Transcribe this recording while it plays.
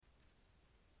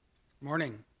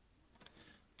Morning.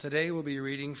 Today we'll be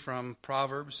reading from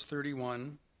Proverbs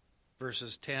 31,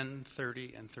 verses 10,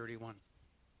 30, and 31.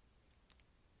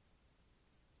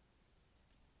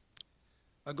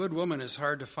 A good woman is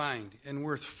hard to find and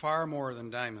worth far more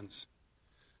than diamonds.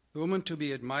 The woman to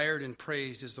be admired and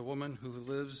praised is the woman who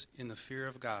lives in the fear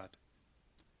of God.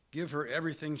 Give her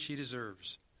everything she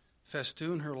deserves.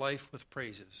 Festoon her life with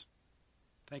praises.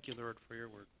 Thank you, Lord, for your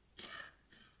word.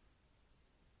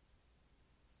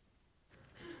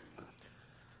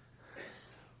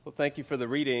 Well, thank you for the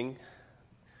reading.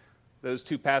 Those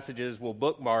two passages will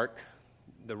bookmark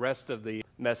the rest of the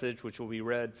message, which will be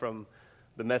read from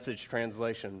the Message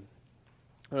translation.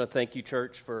 I want to thank you,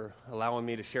 church, for allowing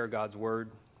me to share God's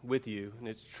word with you. And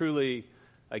it's truly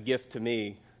a gift to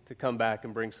me to come back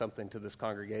and bring something to this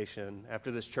congregation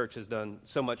after this church has done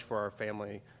so much for our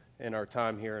family and our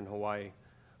time here in Hawaii.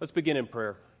 Let's begin in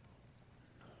prayer.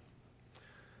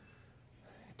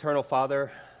 Eternal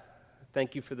Father,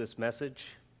 thank you for this message.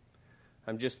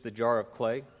 I'm just the jar of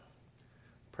clay.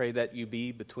 Pray that you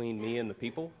be between me and the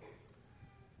people,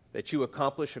 that you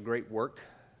accomplish a great work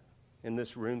in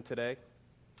this room today,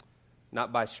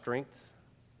 not by strength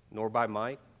nor by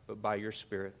might, but by your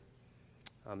Spirit.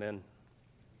 Amen.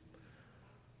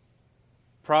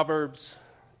 Proverbs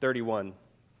 31.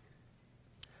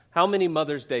 How many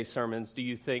Mother's Day sermons do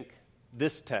you think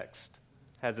this text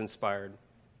has inspired?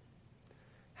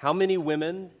 How many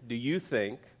women do you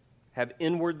think have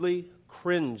inwardly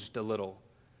cringed a little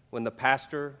when the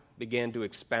pastor began to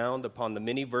expound upon the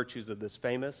many virtues of this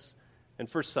famous and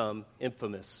for some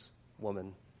infamous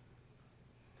woman?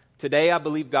 Today, I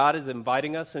believe God is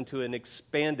inviting us into an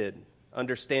expanded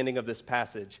understanding of this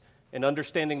passage, an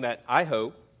understanding that I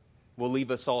hope will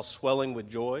leave us all swelling with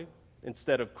joy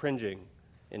instead of cringing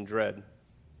in dread.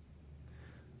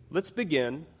 Let's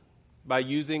begin by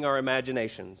using our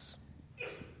imaginations.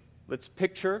 Let's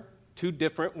picture two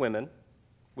different women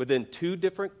within two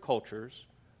different cultures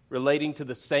relating to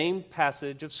the same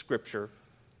passage of Scripture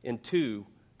in two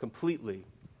completely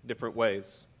different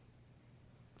ways.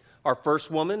 Our first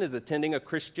woman is attending a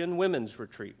Christian women's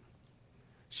retreat.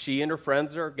 She and her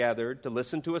friends are gathered to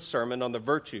listen to a sermon on the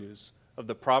virtues of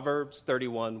the Proverbs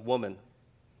 31 woman.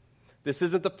 This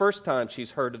isn't the first time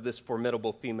she's heard of this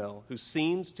formidable female who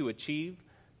seems to achieve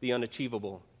the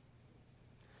unachievable.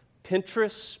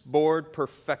 Pinterest board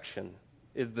perfection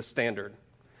is the standard,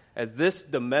 as this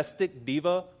domestic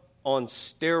diva on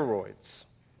steroids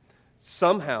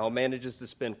somehow manages to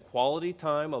spend quality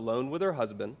time alone with her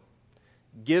husband,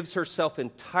 gives herself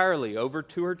entirely over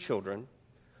to her children,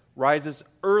 rises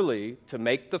early to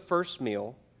make the first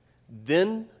meal,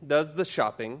 then does the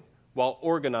shopping while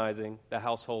organizing the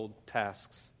household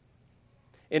tasks.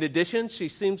 In addition, she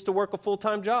seems to work a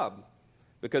full-time job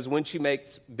because when she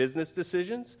makes business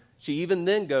decisions, she even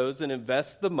then goes and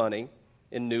invests the money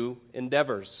in new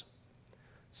endeavors.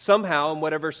 Somehow, in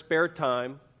whatever spare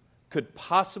time could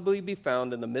possibly be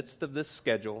found in the midst of this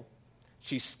schedule,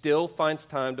 she still finds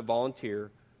time to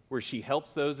volunteer where she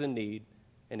helps those in need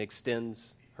and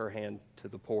extends her hand to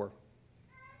the poor.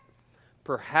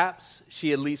 Perhaps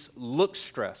she at least looks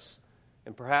stressed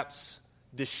and perhaps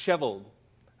disheveled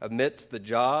amidst the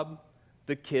job,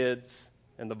 the kids,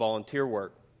 and the volunteer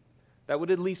work. That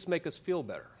would at least make us feel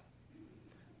better.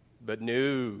 But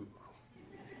no.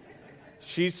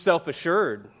 She's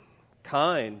self-assured,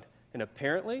 kind, and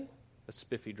apparently a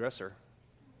spiffy dresser.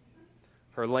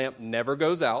 Her lamp never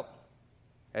goes out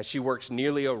as she works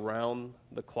nearly around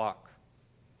the clock.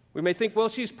 We may think, well,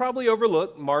 she's probably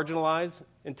overlooked, marginalized,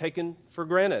 and taken for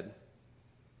granted.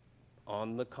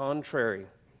 On the contrary,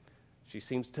 she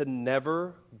seems to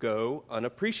never go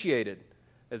unappreciated,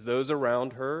 as those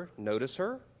around her notice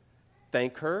her,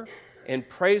 thank her, and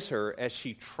praise her as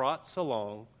she trots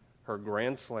along her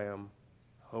Grand Slam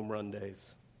home run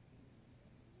days.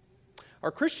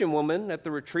 Our Christian woman at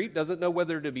the retreat doesn't know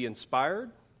whether to be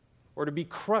inspired or to be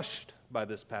crushed by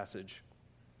this passage.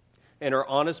 In her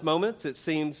honest moments, it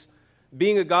seems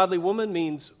being a godly woman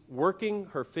means working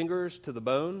her fingers to the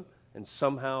bone and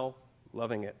somehow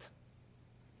loving it.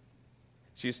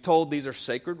 She's told these are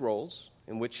sacred roles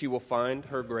in which she will find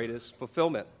her greatest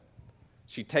fulfillment.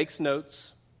 She takes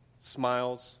notes,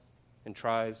 smiles, and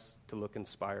tries to look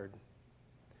inspired.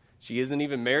 She isn't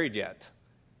even married yet,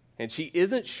 and she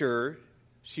isn't sure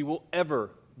she will ever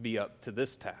be up to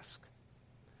this task.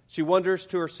 She wonders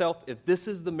to herself, if this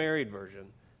is the married version,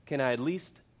 can I at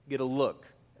least get a look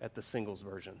at the singles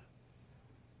version?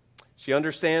 She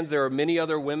understands there are many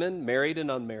other women, married and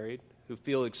unmarried, who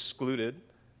feel excluded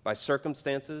by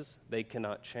circumstances they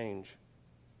cannot change.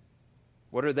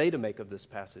 What are they to make of this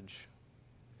passage?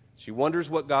 She wonders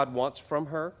what God wants from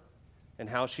her and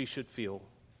how she should feel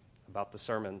about the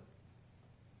sermon.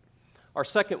 Our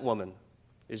second woman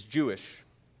is Jewish.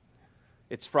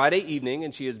 It's Friday evening,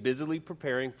 and she is busily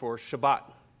preparing for Shabbat,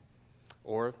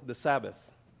 or the Sabbath.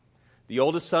 The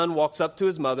oldest son walks up to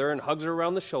his mother and hugs her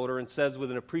around the shoulder and says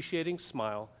with an appreciating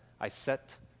smile,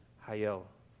 "Aset Hayel."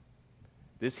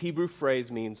 This Hebrew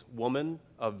phrase means woman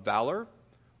of valor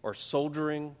or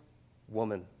soldiering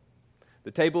woman.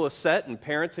 The table is set, and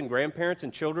parents and grandparents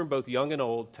and children, both young and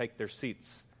old, take their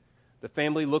seats. The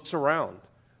family looks around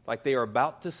like they are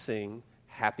about to sing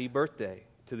happy birthday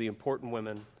to the important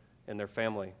women in their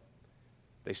family.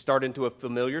 They start into a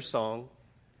familiar song,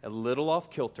 a little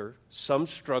off kilter, some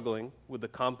struggling with the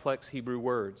complex Hebrew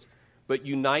words, but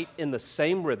unite in the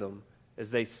same rhythm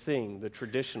as they sing the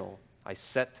traditional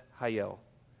Aset Hayel,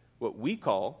 what we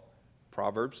call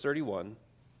Proverbs 31,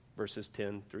 verses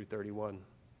 10 through 31.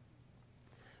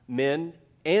 Men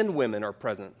and women are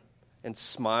present, and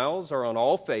smiles are on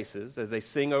all faces as they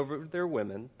sing over their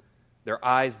women. Their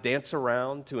eyes dance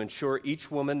around to ensure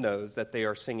each woman knows that they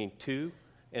are singing to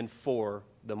and for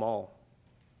them all.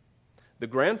 The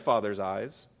grandfather's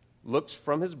eyes looks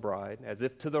from his bride as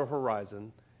if to the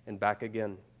horizon and back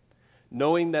again,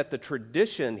 knowing that the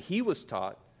tradition he was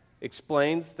taught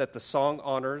explains that the song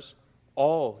honors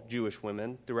all Jewish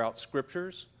women throughout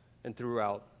scriptures and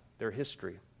throughout their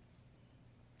history.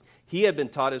 He had been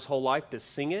taught his whole life to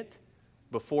sing it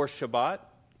before Shabbat,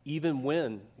 even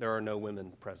when there are no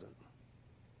women present.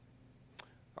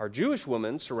 Our Jewish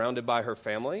woman, surrounded by her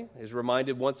family, is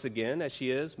reminded once again, as she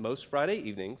is most Friday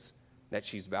evenings, that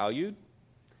she's valued,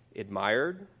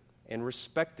 admired, and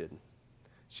respected.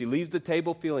 She leaves the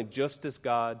table feeling just as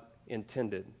God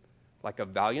intended, like a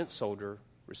valiant soldier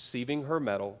receiving her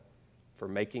medal for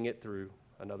making it through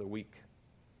another week.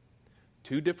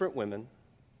 Two different women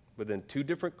within two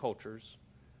different cultures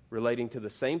relating to the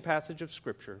same passage of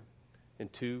Scripture in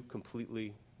two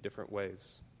completely different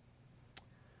ways.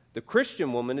 The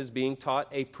Christian woman is being taught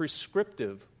a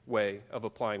prescriptive way of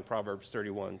applying Proverbs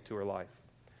 31 to her life.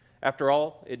 After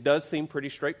all, it does seem pretty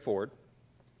straightforward.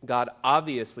 God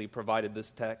obviously provided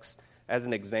this text as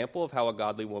an example of how a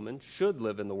godly woman should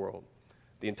live in the world.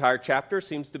 The entire chapter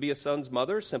seems to be a son's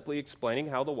mother simply explaining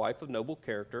how the wife of noble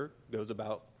character goes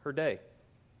about her day.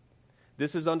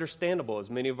 This is understandable, as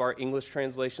many of our English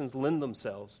translations lend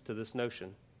themselves to this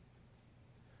notion.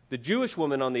 The Jewish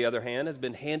woman, on the other hand, has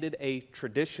been handed a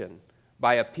tradition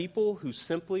by a people who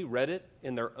simply read it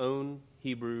in their own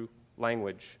Hebrew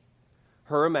language.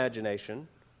 Her imagination,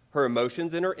 her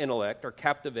emotions, and her intellect are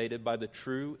captivated by the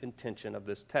true intention of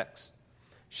this text.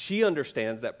 She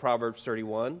understands that Proverbs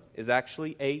 31 is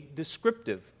actually a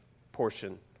descriptive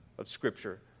portion of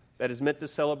Scripture that is meant to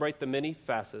celebrate the many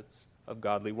facets of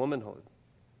godly womanhood.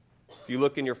 If you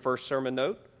look in your first sermon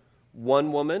note,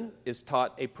 one woman is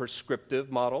taught a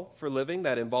prescriptive model for living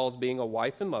that involves being a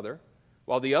wife and mother,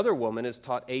 while the other woman is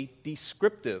taught a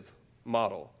descriptive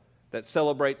model that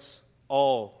celebrates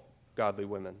all godly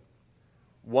women.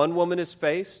 One woman is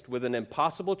faced with an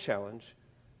impossible challenge,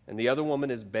 and the other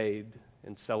woman is bathed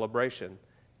in celebration,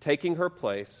 taking her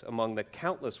place among the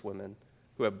countless women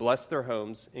who have blessed their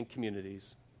homes and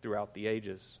communities throughout the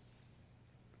ages.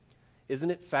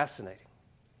 Isn't it fascinating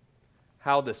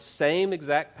how the same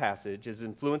exact passage is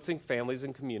influencing families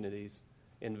and communities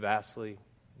in vastly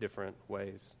different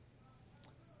ways?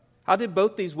 How did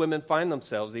both these women find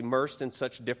themselves immersed in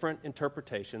such different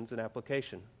interpretations and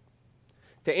application?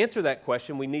 To answer that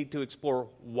question, we need to explore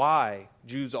why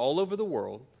Jews all over the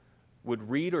world would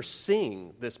read or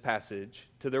sing this passage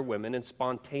to their women and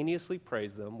spontaneously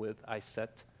praise them with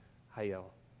Aset Hayel.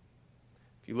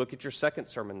 If you look at your second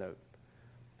sermon note,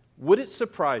 would it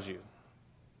surprise you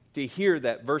to hear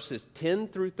that verses 10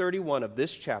 through 31 of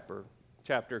this chapter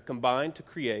combine to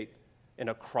create an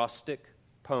acrostic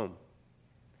poem?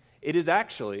 It is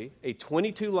actually a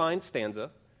 22-line stanza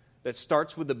that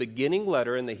starts with the beginning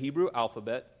letter in the Hebrew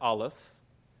alphabet, Aleph,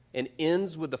 and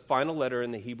ends with the final letter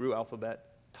in the Hebrew alphabet,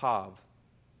 Tav.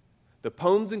 The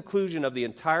poem's inclusion of the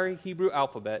entire Hebrew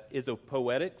alphabet is a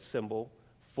poetic symbol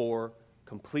for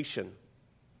completion,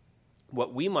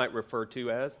 what we might refer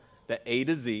to as the A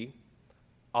to Z,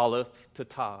 Aleph to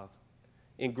Tav.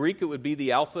 In Greek, it would be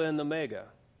the Alpha and the Omega,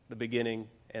 the beginning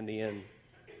and the end.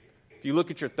 If you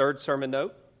look at your third sermon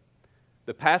note,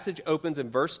 the passage opens in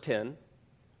verse 10,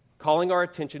 calling our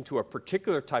attention to a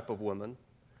particular type of woman,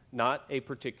 not a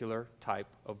particular type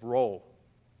of role.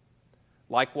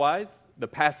 Likewise, the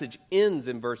passage ends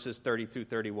in verses 30 through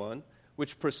 31,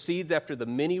 which proceeds after the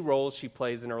many roles she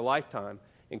plays in her lifetime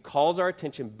and calls our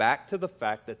attention back to the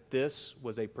fact that this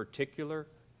was a particular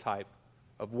type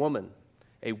of woman,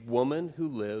 a woman who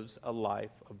lives a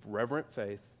life of reverent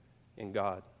faith in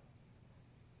God.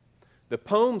 The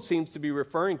poem seems to be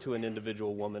referring to an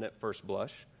individual woman at first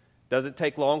blush. Doesn't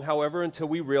take long, however, until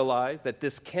we realize that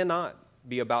this cannot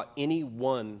be about any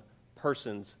one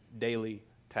person's daily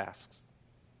tasks.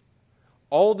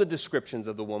 All the descriptions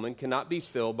of the woman cannot be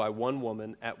filled by one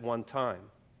woman at one time.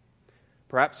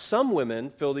 Perhaps some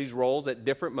women fill these roles at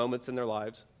different moments in their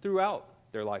lives throughout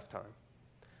their lifetime.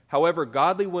 However,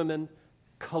 godly women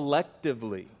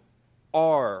collectively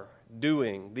are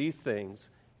doing these things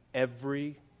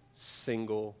every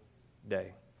single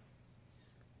day.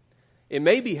 It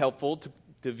may be helpful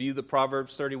to view the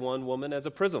Proverbs 31 woman as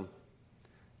a prism.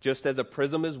 Just as a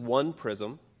prism is one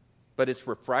prism, but its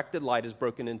refracted light is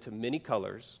broken into many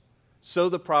colors, so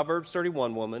the Proverbs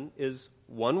 31 woman is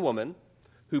one woman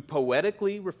who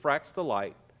poetically refracts the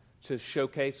light to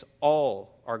showcase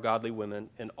all our godly women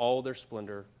in all their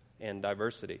splendor and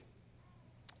diversity.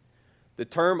 The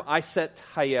term Iset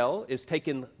Hayel is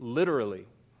taken literally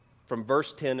from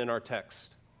verse 10 in our text.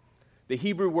 The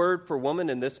Hebrew word for woman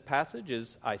in this passage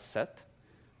is Iset,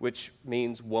 which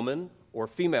means woman or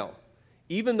female.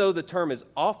 Even though the term is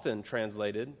often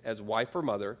translated as wife or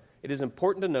mother, it is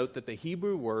important to note that the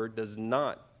Hebrew word does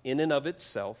not, in and of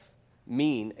itself,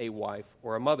 mean a wife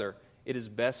or a mother. It is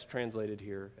best translated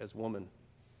here as woman.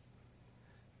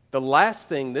 The last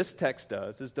thing this text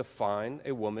does is define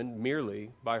a woman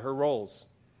merely by her roles.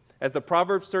 As the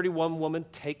Proverbs 31 woman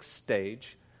takes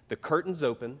stage, the curtains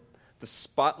open, the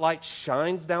spotlight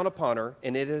shines down upon her,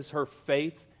 and it is her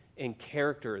faith and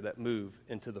character that move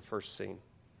into the first scene.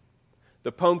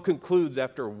 The poem concludes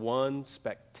after one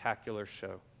spectacular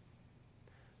show.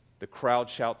 The crowd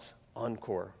shouts,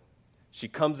 "Encore." She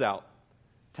comes out,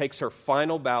 takes her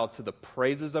final bow to the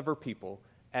praises of her people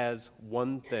as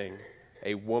one thing,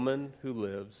 a woman who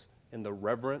lives in the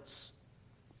reverence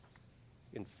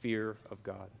and fear of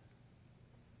God.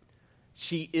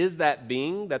 She is that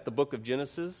being that the book of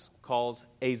Genesis calls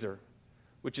Ezer,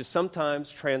 which is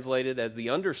sometimes translated as the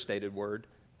understated word,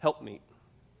 helpmeet.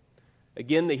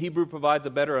 Again, the Hebrew provides a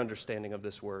better understanding of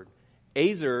this word.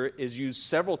 Ezer is used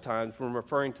several times when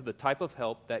referring to the type of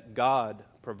help that God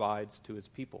provides to his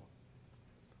people.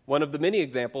 One of the many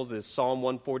examples is Psalm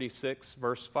 146,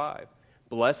 verse 5.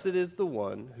 Blessed is the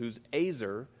one whose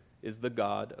Ezer is the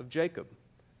God of Jacob,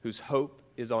 whose hope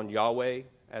is on Yahweh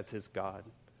as his God.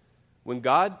 When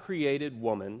God created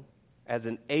woman as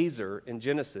an Ezer in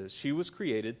Genesis, she was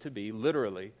created to be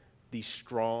literally the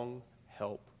strong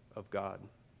help of God.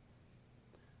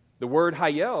 The word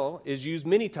Hayel is used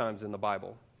many times in the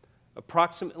Bible.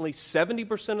 Approximately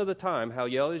 70% of the time,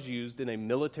 Hayel is used in a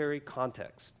military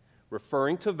context,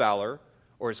 referring to valor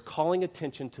or as calling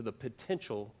attention to the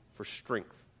potential for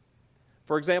strength.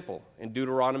 For example, in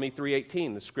Deuteronomy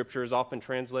 3:18, the scripture is often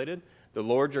translated, "The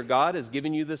Lord your God has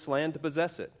given you this land to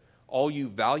possess it. All you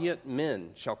valiant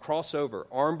men shall cross over,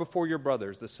 armed before your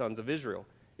brothers, the sons of Israel."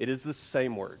 It is the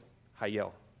same word,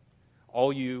 Hayel.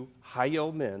 All you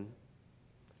Hayel men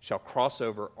shall cross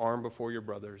over, armed before your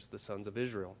brothers, the sons of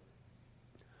Israel.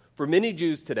 For many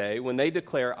Jews today, when they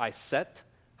declare Iset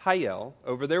Hayel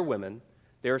over their women,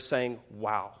 they are saying,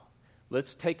 wow,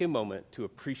 let's take a moment to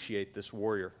appreciate this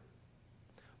warrior.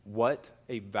 What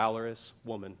a valorous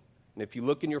woman. And if you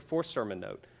look in your fourth sermon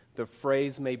note, the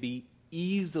phrase may be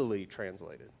easily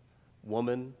translated,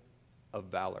 woman of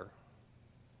valor.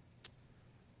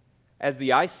 As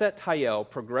the Iset Hayel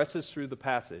progresses through the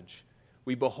passage,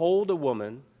 we behold a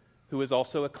woman who is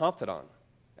also a confidant,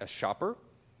 a shopper,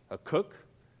 a cook,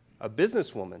 a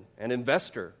businesswoman, an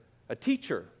investor, a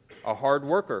teacher, a hard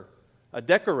worker, a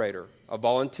decorator, a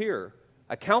volunteer,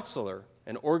 a counselor,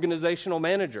 an organizational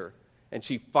manager, and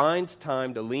she finds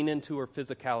time to lean into her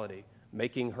physicality,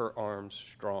 making her arms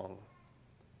strong.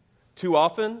 Too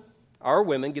often, our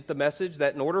women get the message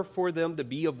that in order for them to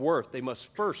be of worth, they must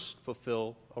first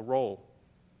fulfill a role.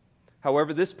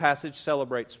 However, this passage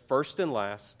celebrates first and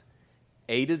last,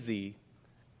 A to Z,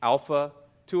 Alpha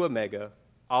to Omega,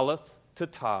 Aleph to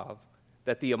Tav,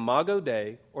 that the Imago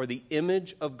Dei, or the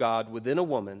image of God within a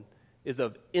woman, is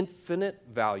of infinite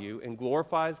value and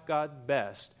glorifies God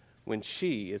best when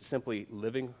she is simply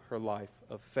living her life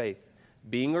of faith,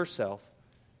 being herself,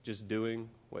 just doing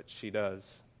what she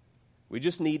does. We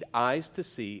just need eyes to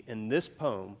see, and this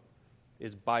poem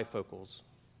is bifocals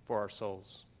for our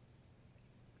souls.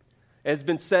 It has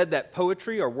been said that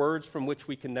poetry are words from which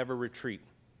we can never retreat.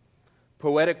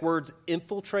 Poetic words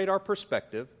infiltrate our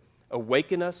perspective,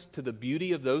 awaken us to the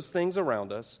beauty of those things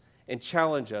around us, and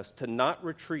challenge us to not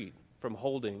retreat from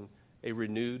holding a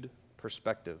renewed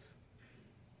perspective.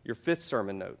 Your fifth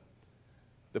sermon note.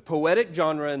 The poetic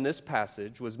genre in this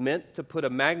passage was meant to put a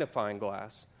magnifying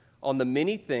glass on the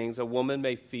many things a woman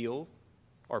may feel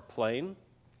are plain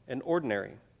and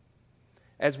ordinary.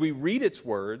 As we read its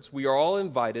words, we are all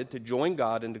invited to join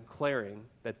God in declaring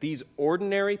that these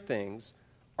ordinary things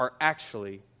are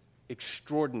actually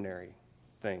extraordinary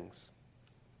things.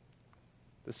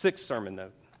 The sixth sermon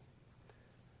note.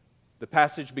 The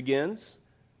passage begins,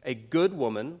 "A good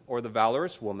woman, or the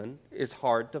valorous woman, is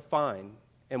hard to find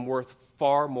and worth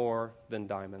far more than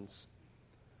diamonds."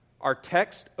 Our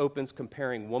text opens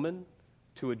comparing woman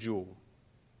to a jewel.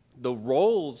 The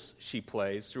roles she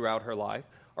plays throughout her life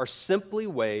are simply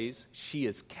ways she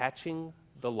is catching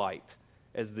the light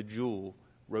as the jewel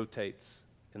rotates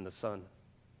in the sun.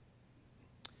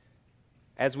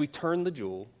 As we turn the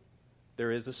jewel,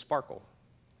 there is a sparkle.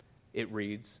 It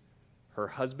reads, "Her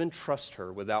husband trusts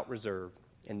her without reserve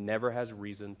and never has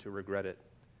reason to regret it.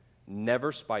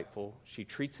 Never spiteful, she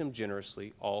treats him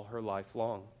generously all her life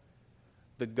long."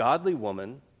 The godly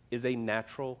woman is a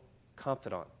natural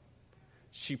confidant.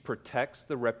 She protects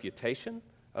the reputation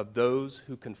of those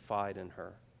who confide in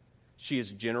her. She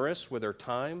is generous with her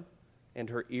time and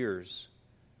her ears.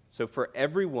 So for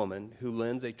every woman who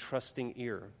lends a trusting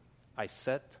ear,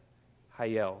 Iset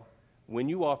Hayel, when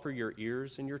you offer your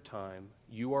ears and your time,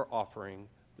 you are offering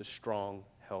the strong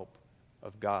help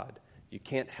of God. You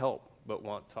can't help but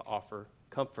want to offer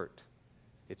comfort.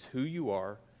 It's who you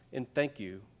are, and thank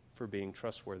you for being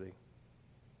trustworthy.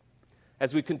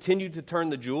 As we continue to turn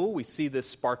the jewel, we see this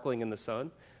sparkling in the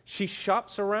sun. She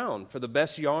shops around for the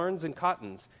best yarns and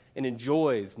cottons and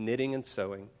enjoys knitting and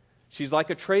sewing. She's like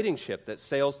a trading ship that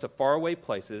sails to faraway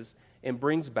places and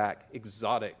brings back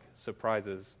exotic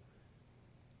surprises.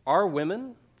 Our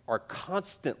women are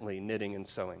constantly knitting and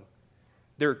sewing.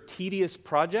 Their tedious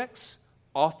projects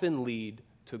often lead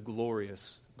to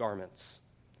glorious garments.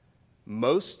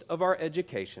 Most of our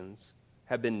educations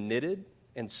have been knitted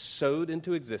and sewed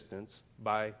into existence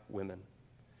by women.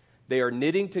 They are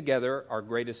knitting together our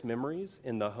greatest memories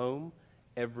in the home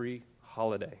every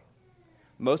holiday.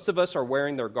 Most of us are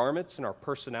wearing their garments and our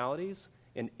personalities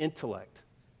and intellect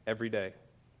every day.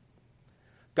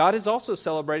 God is also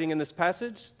celebrating in this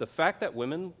passage the fact that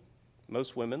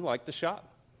most women like to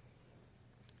shop.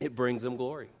 It brings them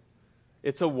glory.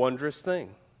 It's a wondrous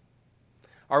thing.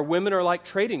 Our women are like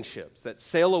trading ships that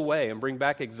sail away and bring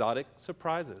back exotic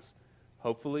surprises.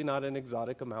 Hopefully not an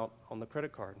exotic amount on the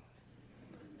credit card.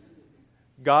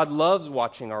 God loves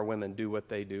watching our women do what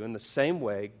they do. In the same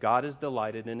way, God is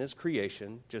delighted in his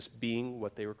creation just being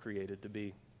what they were created to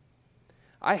be.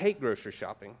 I hate grocery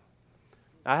shopping.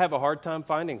 I have a hard time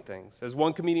finding things. As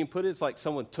one comedian put it, it's like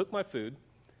someone took my food,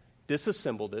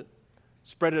 disassembled it,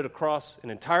 spread it across an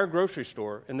entire grocery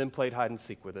store, and then played hide and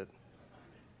seek with it.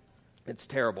 It's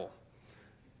terrible.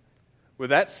 With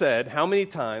that said, how many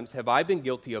times have I been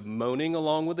guilty of moaning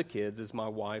along with the kids as my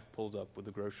wife pulls up with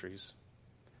the groceries?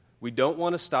 We don't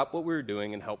want to stop what we're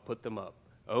doing and help put them up.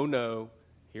 Oh no,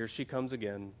 here she comes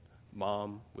again,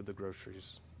 Mom with the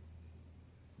groceries.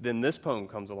 Then this poem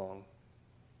comes along,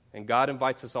 and God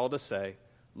invites us all to say,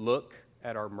 look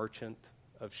at our merchant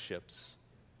of ships,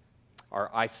 our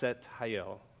Iset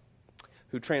Hayel,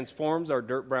 who transforms our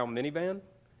dirt brown minivan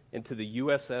into the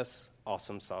USS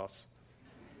Awesome Sauce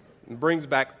and brings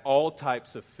back all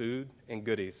types of food and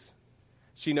goodies.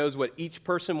 She knows what each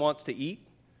person wants to eat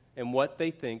and what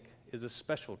they think is a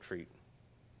special treat.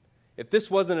 If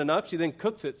this wasn't enough, she then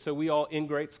cooks it so we all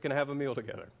ingrates can have a meal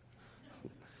together.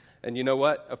 And you know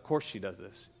what? Of course she does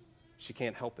this. She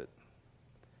can't help it.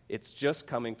 It's just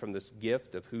coming from this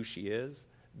gift of who she is,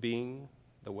 being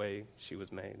the way she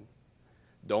was made.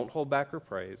 Don't hold back her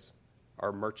praise.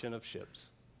 Our merchant of ships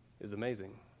is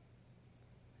amazing.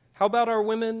 How about our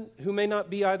women who may not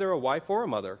be either a wife or a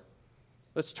mother?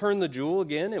 Let's turn the jewel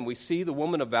again, and we see the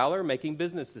woman of valor making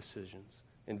business decisions,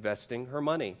 investing her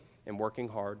money, and working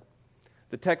hard.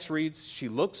 The text reads, she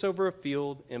looks over a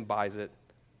field and buys it.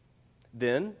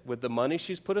 Then, with the money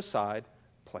she's put aside,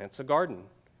 plants a garden.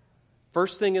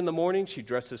 First thing in the morning, she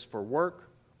dresses for work,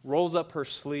 rolls up her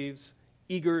sleeves,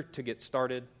 eager to get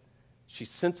started. She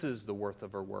senses the worth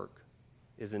of her work,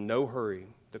 is in no hurry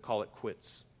to call it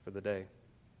quits for the day.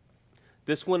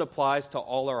 This one applies to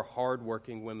all our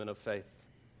hard-working women of faith.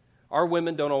 Our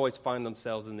women don't always find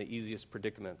themselves in the easiest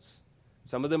predicaments.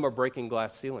 Some of them are breaking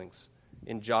glass ceilings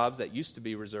in jobs that used to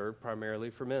be reserved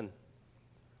primarily for men.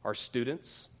 Our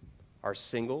students, our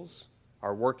singles,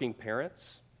 our working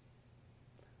parents,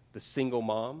 the single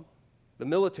mom, the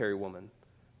military woman,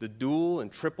 the dual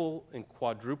and triple and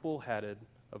quadruple-hatted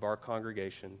of our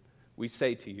congregation, we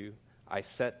say to you,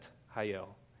 Iset Hayel,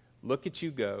 look at you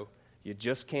go. You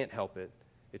just can't help it.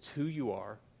 It's who you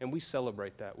are, and we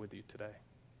celebrate that with you today.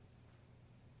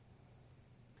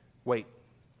 Wait,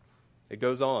 it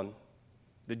goes on.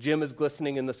 The gym is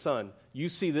glistening in the sun. You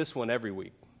see this one every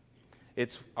week.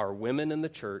 It's our women in the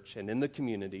church and in the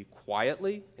community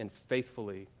quietly and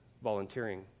faithfully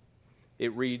volunteering.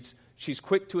 It reads, she's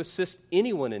quick to assist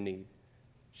anyone in need.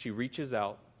 She reaches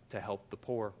out to help the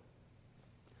poor.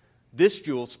 This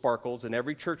jewel sparkles in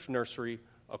every church nursery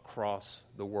across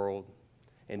the world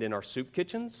and in our soup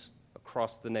kitchens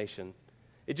across the nation.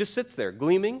 It just sits there,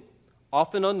 gleaming,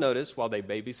 often unnoticed while they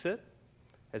babysit,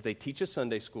 as they teach a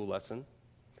Sunday school lesson,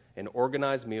 and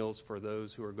organize meals for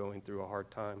those who are going through a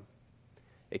hard time.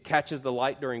 It catches the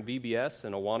light during VBS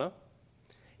and Awana.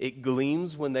 It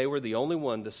gleams when they were the only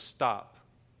one to stop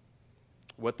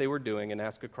what they were doing and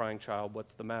ask a crying child,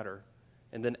 what's the matter?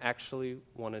 And then actually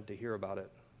wanted to hear about it.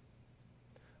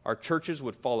 Our churches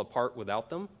would fall apart without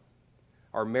them.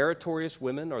 Our meritorious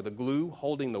women are the glue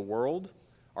holding the world,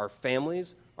 our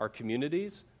families, our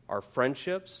communities, our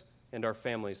friendships, and our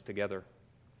families together.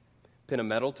 Pin a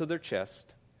medal to their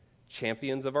chest,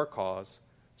 champions of our cause,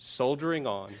 soldiering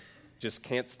on, just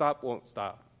can't stop, won't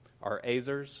stop. Our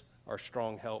Azers are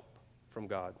strong help from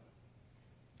God.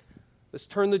 Let's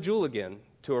turn the jewel again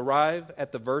to arrive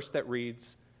at the verse that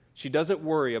reads, she doesn't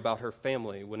worry about her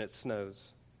family when it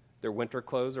snows. Their winter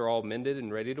clothes are all mended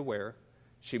and ready to wear.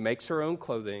 She makes her own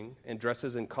clothing and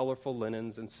dresses in colorful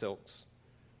linens and silks.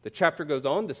 The chapter goes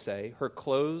on to say her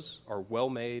clothes are well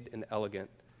made and elegant.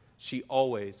 She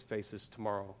always faces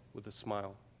tomorrow with a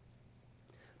smile.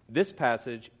 This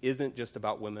passage isn't just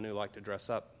about women who like to dress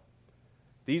up.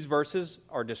 These verses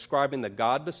are describing the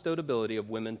God-bestowed ability of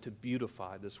women to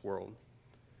beautify this world.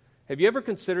 Have you ever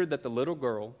considered that the little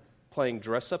girl playing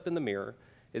dress up in the mirror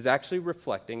is actually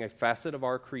reflecting a facet of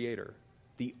our Creator,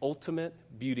 the ultimate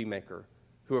beauty maker,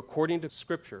 who, according to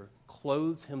Scripture,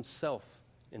 clothes himself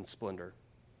in splendor?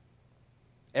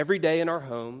 Every day in our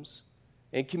homes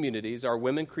and communities, our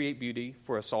women create beauty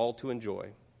for us all to enjoy.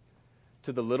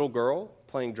 To the little girl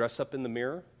playing dress up in the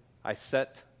mirror, I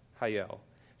set Hayel.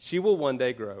 She will one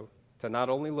day grow to not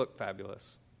only look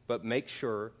fabulous, but make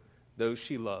sure those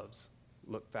she loves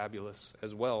look fabulous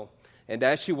as well. And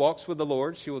as she walks with the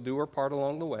Lord, she will do her part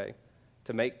along the way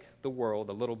to make the world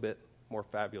a little bit more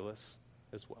fabulous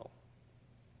as well.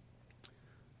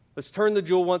 Let's turn the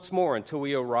jewel once more until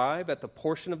we arrive at the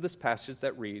portion of this passage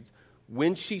that reads,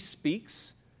 when she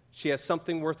speaks, she has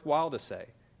something worthwhile to say,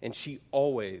 and she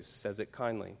always says it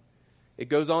kindly. It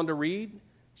goes on to read,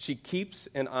 she keeps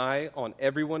an eye on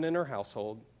everyone in her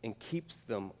household and keeps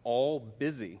them all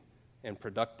busy and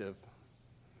productive.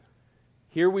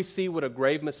 Here we see what a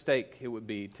grave mistake it would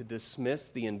be to dismiss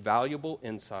the invaluable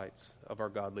insights of our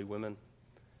godly women.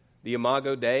 The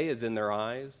Imago Dei is in their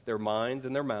eyes, their minds,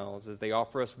 and their mouths as they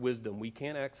offer us wisdom we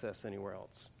can't access anywhere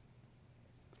else.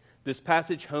 This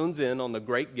passage hones in on the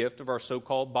great gift of our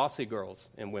so-called bossy girls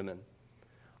and women.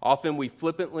 Often we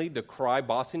flippantly decry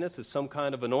bossiness as some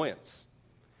kind of annoyance.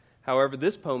 However,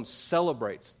 this poem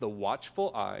celebrates the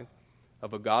watchful eye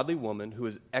of a godly woman who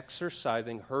is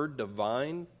exercising her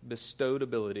divine bestowed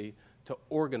ability to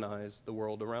organize the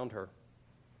world around her.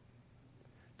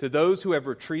 To those who have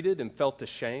retreated and felt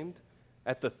ashamed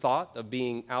at the thought of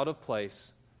being out of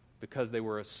place because they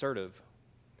were assertive,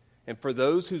 and for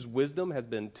those whose wisdom has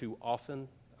been too often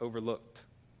overlooked,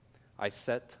 I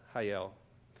set Hayel.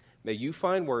 May you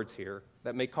find words here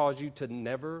that may cause you to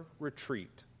never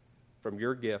retreat from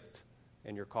your gift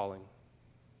and your calling.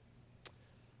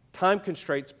 Time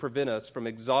constraints prevent us from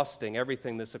exhausting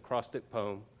everything this acrostic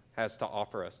poem has to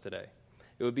offer us today.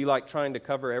 It would be like trying to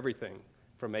cover everything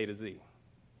from A to Z.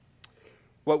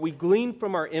 What we glean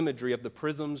from our imagery of the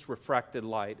prism's refracted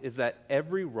light is that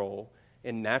every role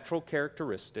and natural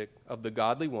characteristic of the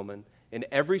godly woman in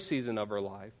every season of her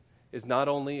life is not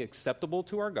only acceptable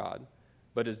to our God,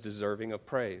 but is deserving of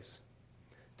praise.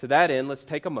 To that end, let's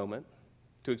take a moment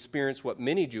to experience what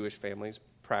many Jewish families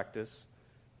practice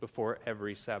before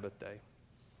every Sabbath day.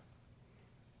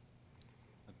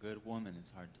 A good woman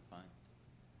is hard to find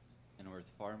and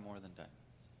worth far more than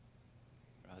diamonds.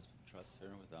 Her husband trusts her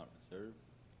without reserve,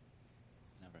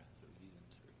 never has a reason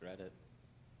to regret it.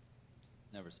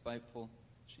 Never spiteful,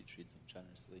 she treats him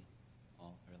generously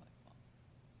all her life long.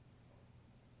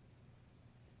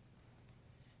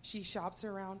 She shops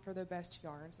around for the best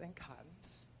yarns and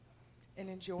cottons and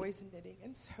enjoys knitting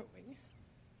and sewing.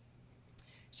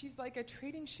 She's like a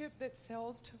trading ship that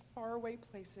sails to faraway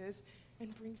places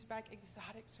and brings back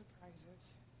exotic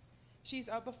surprises. She's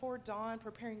up before dawn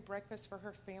preparing breakfast for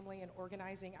her family and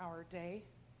organizing our day.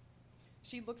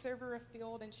 She looks over a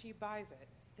field and she buys it.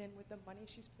 Then with the money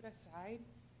she's put aside,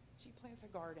 she plants a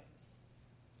garden.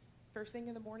 First thing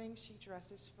in the morning, she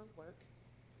dresses for work,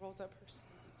 rolls up her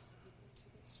sleeves to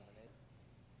get started.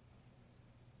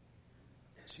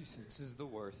 She senses the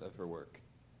worth of her work,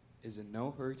 is in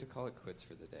no hurry to call it quits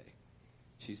for the day.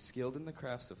 She's skilled in the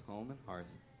crafts of home and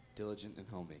hearth, diligent in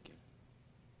homemaking.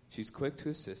 She's quick to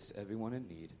assist everyone in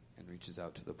need and reaches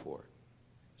out to the poor.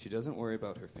 She doesn't worry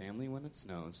about her family when it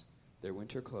snows. Their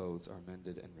winter clothes are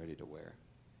mended and ready to wear.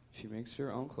 She makes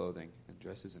her own clothing and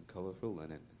dresses in colorful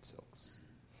linen and silks.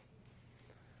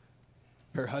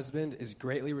 Her husband is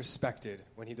greatly respected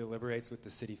when he deliberates with the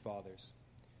city fathers.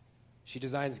 She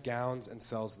designs gowns and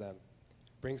sells them,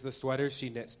 brings the sweaters she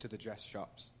knits to the dress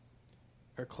shops.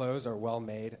 Her clothes are well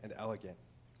made and elegant,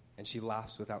 and she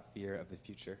laughs without fear of the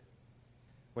future.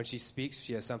 When she speaks,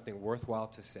 she has something worthwhile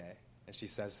to say, and she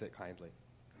says it kindly.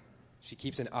 She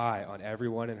keeps an eye on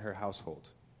everyone in her household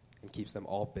and keeps them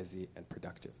all busy and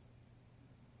productive.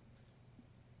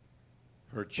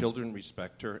 Her children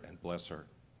respect her and bless her.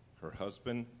 Her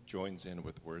husband joins in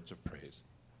with words of praise.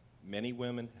 Many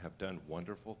women have done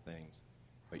wonderful things,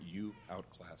 but you've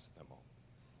outclassed them all.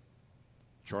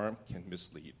 Charm can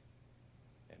mislead,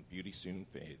 and beauty soon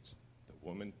fades. The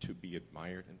woman to be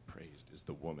admired and praised is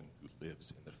the woman who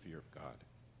lives in the fear of God.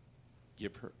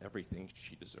 Give her everything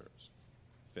she deserves.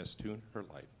 Festoon her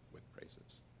life with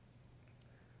praises.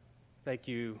 Thank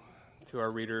you to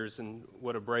our readers, and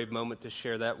what a brave moment to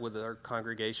share that with our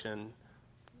congregation.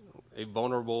 A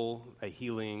vulnerable, a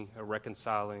healing, a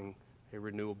reconciling, a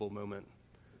renewable moment.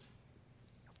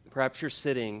 Perhaps you're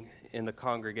sitting in the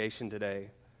congregation today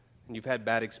and you've had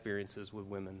bad experiences with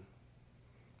women.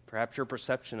 Perhaps your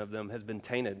perception of them has been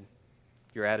tainted,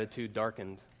 your attitude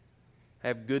darkened. I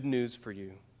have good news for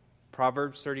you.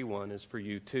 Proverbs 31 is for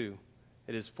you too.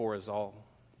 It is for us all.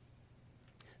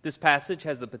 This passage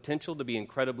has the potential to be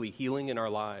incredibly healing in our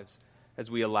lives as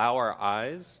we allow our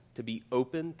eyes to be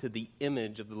open to the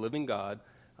image of the living God,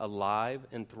 alive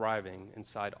and thriving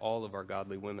inside all of our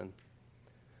godly women.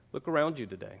 Look around you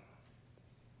today.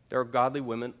 There are godly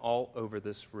women all over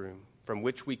this room from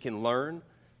which we can learn,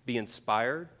 be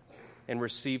inspired, and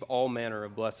receive all manner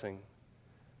of blessing.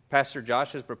 Pastor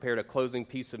Josh has prepared a closing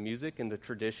piece of music in the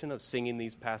tradition of singing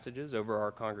these passages over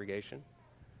our congregation.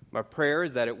 My prayer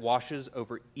is that it washes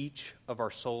over each of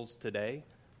our souls today,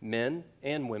 men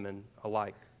and women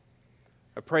alike.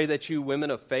 I pray that you, women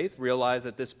of faith, realize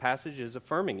that this passage is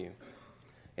affirming you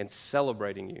and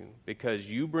celebrating you because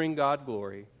you bring God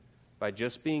glory by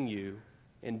just being you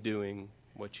and doing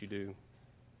what you do.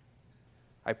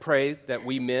 I pray that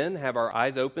we men have our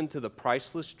eyes open to the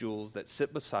priceless jewels that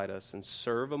sit beside us and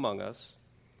serve among us,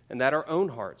 and that our own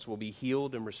hearts will be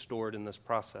healed and restored in this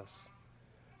process.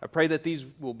 I pray that these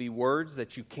will be words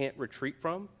that you can't retreat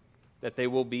from, that they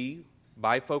will be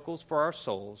bifocals for our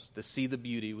souls to see the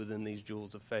beauty within these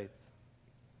jewels of faith.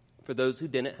 For those who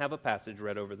didn't have a passage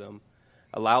read over them,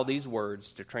 allow these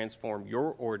words to transform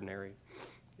your ordinary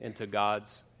into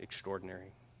God's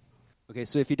extraordinary. Okay,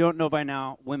 so if you don't know by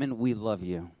now, women, we love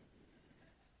you.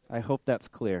 I hope that's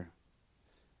clear.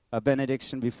 A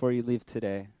benediction before you leave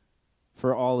today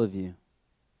for all of you.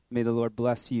 May the Lord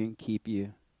bless you and keep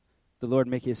you. The Lord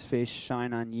make his face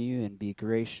shine on you and be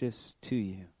gracious to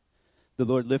you. The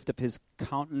Lord lift up his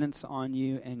countenance on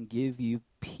you and give you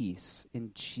peace.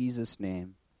 In Jesus'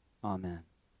 name, amen.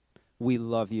 We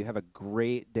love you. Have a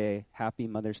great day. Happy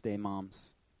Mother's Day,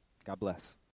 moms. God bless.